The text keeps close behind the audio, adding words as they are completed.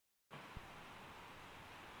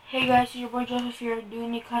Hey guys, it's your boy Joseph here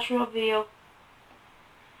doing a Clash Royale video,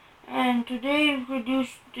 and today we introduce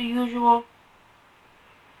the usual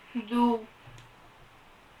do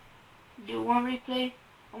one replay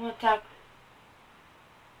on attack,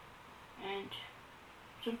 and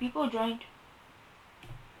some people joined.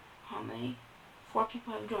 How many? 4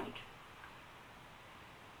 people have joined,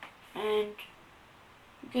 and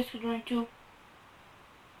you guys can join too.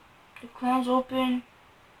 The clan's open.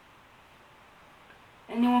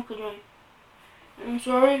 Anyone can join. And I'm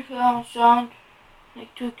sorry if I don't sound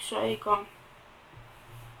like too excited,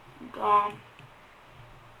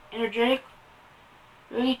 energetic,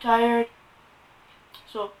 really tired.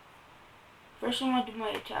 So first I'm gonna do my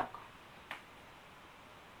attack.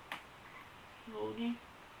 Loading.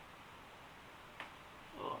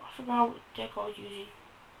 Oh, I forgot what deck I was using.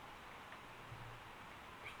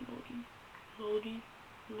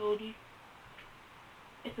 Loading.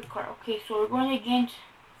 Epic card. Okay, so we're going against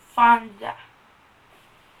Fonda.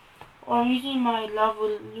 I'm using my Lava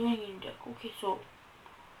Lumion deck. Okay, so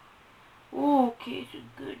okay, it's a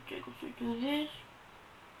good deck. So do this.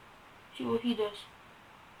 See what he does.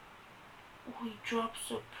 Oh, he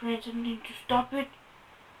drops a prince. Something to stop it.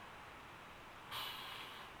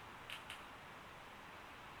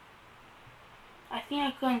 I think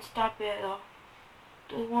I couldn't stop it at all.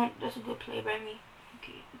 That's a good play by me.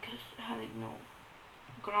 Okay, because I had like no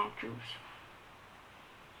ground troops.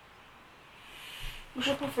 We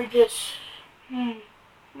should prefer this. I'm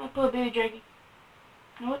gonna put a baby dragon.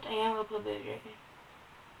 You know what? I am gonna put a baby dragon.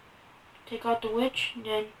 Take out the witch,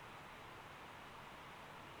 then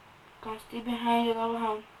gonna stay behind the lava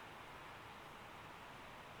hound.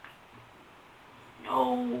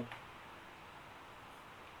 No.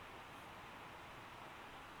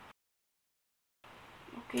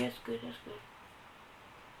 Okay, that's good.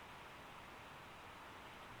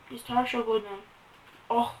 His tower shall go down.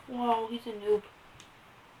 Oh wow, he's a noob.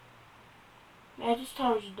 Yeah, this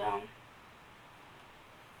tower's down.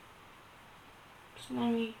 So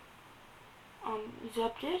let me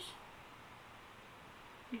zap this.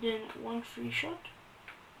 Then one free shot.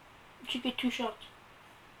 You should get 2 shots.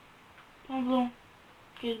 Don't bloom.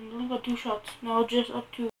 Okay, Bloom got 2 shots. Now just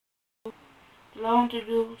up to allow him to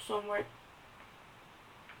do some work.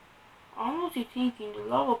 I don't know what he's thinking. The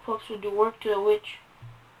lava pups would do work to the witch.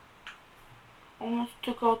 Almost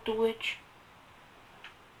took out the witch.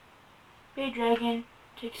 Big dragon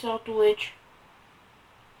takes out the witch.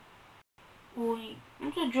 Oh, I'm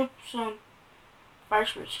gonna drop some fire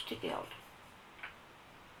spirits to take it out.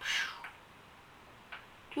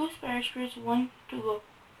 2 fire spirits, 1 to go.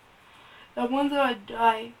 That one's gonna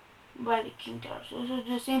die by the king tower. So this is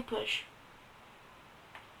the same push.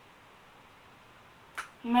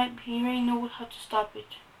 He already know how to stop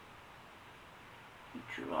it. He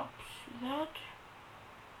drops that.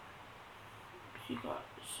 He got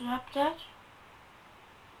slap that.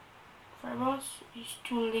 Fireballs is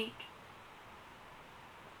too late.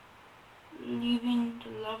 Leaving the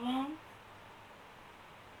lava on.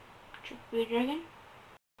 Drop big dragon.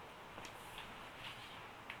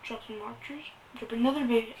 Drop some archers. Drop another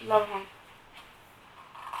big lava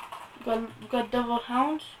on. Got double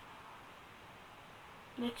hounds.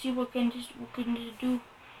 Let's see what can this do.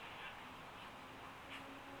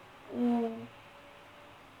 Ooh.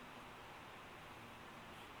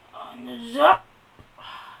 On the zap.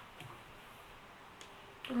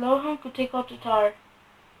 The lava hound could take out the tower.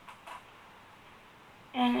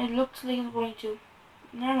 And it looks like it's going to.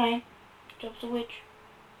 Never mind. Drops the witch.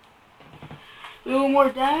 A little more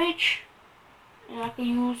damage. And I can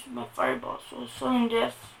use my fireball. So sudden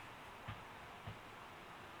death.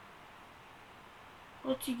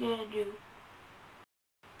 What's he gonna do?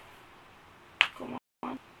 Come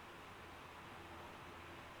on.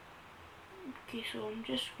 Okay, so I'm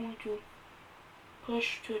just going to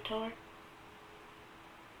push to a tower.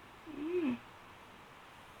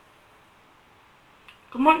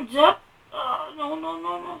 Come on, Zap! No.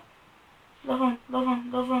 Lava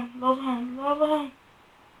him.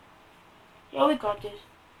 Yeah, we got this.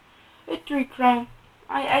 Victory crown.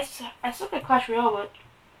 I suck at Clash Royale, but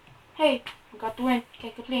hey, I got the win.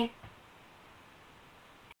 Can't complain.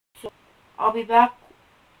 So I'll be back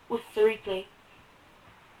with the replay.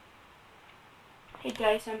 Hey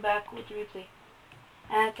guys, I'm back with the replay.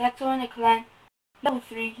 And Kato in the clan, level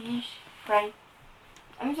 3, he's crying.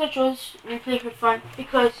 I'm gonna show this replay for fun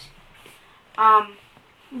because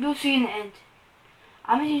you'll see in the end.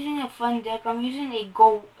 I'm using a fun deck. I'm using a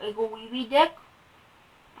Go Weeby deck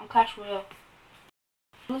on Clash Royale.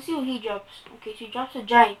 Let's see what he drops. Okay, so he drops a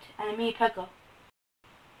giant and a mini P.E.K.K.A.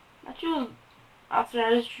 Not sure after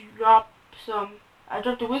I just drop some. I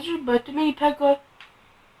dropped the wizard, but the mini P.E.K.K.A.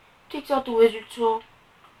 takes out the wizard, so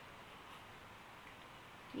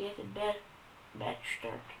he has a bad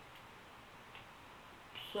start.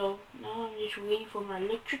 So now I'm just waiting for my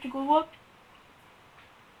lecture to go up.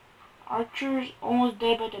 Archer's almost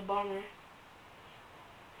dead by the bomber.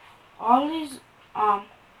 All his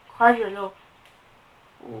cards are low.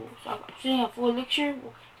 Ooh, so I'm sitting at full elixir,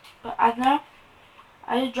 but as now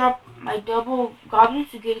I just dropped my double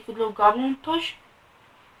goblins to get a good little goblin push.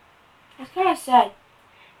 It's kind of sad.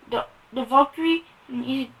 The Valkyrie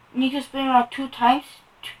needs to spin around 2 times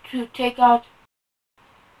to take out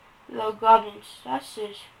the goblins. That's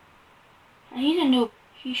it. And he's a noob.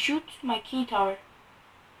 He shoots my king tower.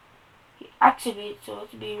 He activates, so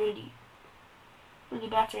it's be really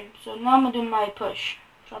bad for him. So now I'm gonna do my push.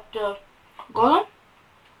 Drop the golem.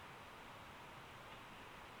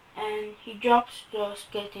 And he drops the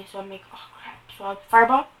skeleton, so I make, oh crap, so I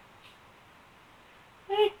fireball.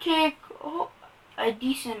 I take a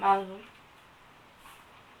decent amount of them.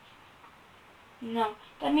 No,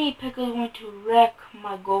 that mini P.E.K.K.A is going to wreck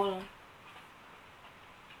my golem.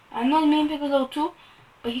 I know the mini P.E.K.K.A is level 2,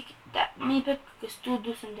 but that mini P.E.K.K.A can still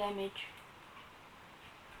do some damage.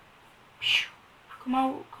 Come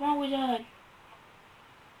on, wizard.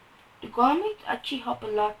 The golem actually help a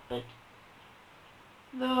lot, but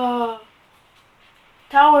the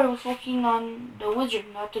tower was focusing on the wizard,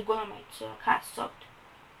 not the golemite, so it kinda sucked.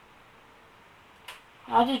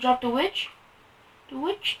 Now I just dropped the witch. The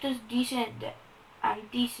witch does decent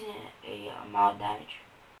amount of damage.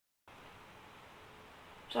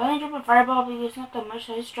 So I didn't drop a fireball because it's not that much,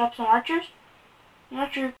 so I just dropped some archers. The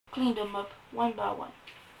archer cleaned them up one by one.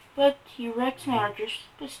 But he wrecks my archers,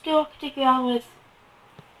 but still I can take it out with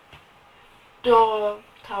the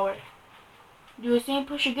tower. Do the same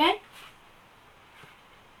push again.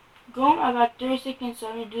 Go, I got 30 seconds, so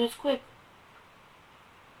I'm gonna do this quick.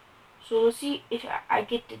 So let's see if I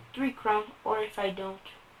get the 3 crown or if I don't.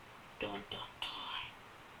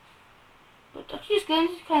 But actually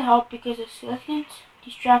skeletons can help because the skeletons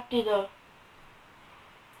distracted the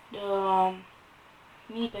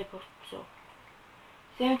mini P.E.K.K.A. So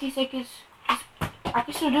 70 seconds. I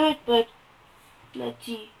can still do it, but let's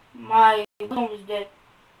see. My golem is dead.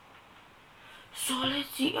 So let's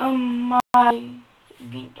see. My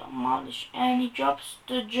being demolished, and he drops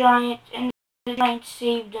the giant, and the giant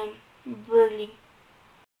saved them barely.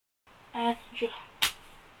 And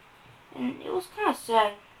it was kind of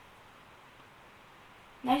sad.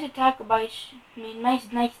 Nice attack by, nice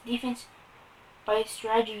defense by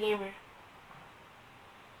Strategy Gamer.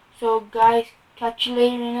 So guys, catch you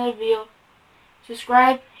later in another video.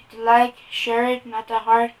 Subscribe, hit the like, share it, not that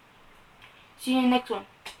hard. See you in the next one.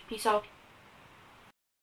 Peace out.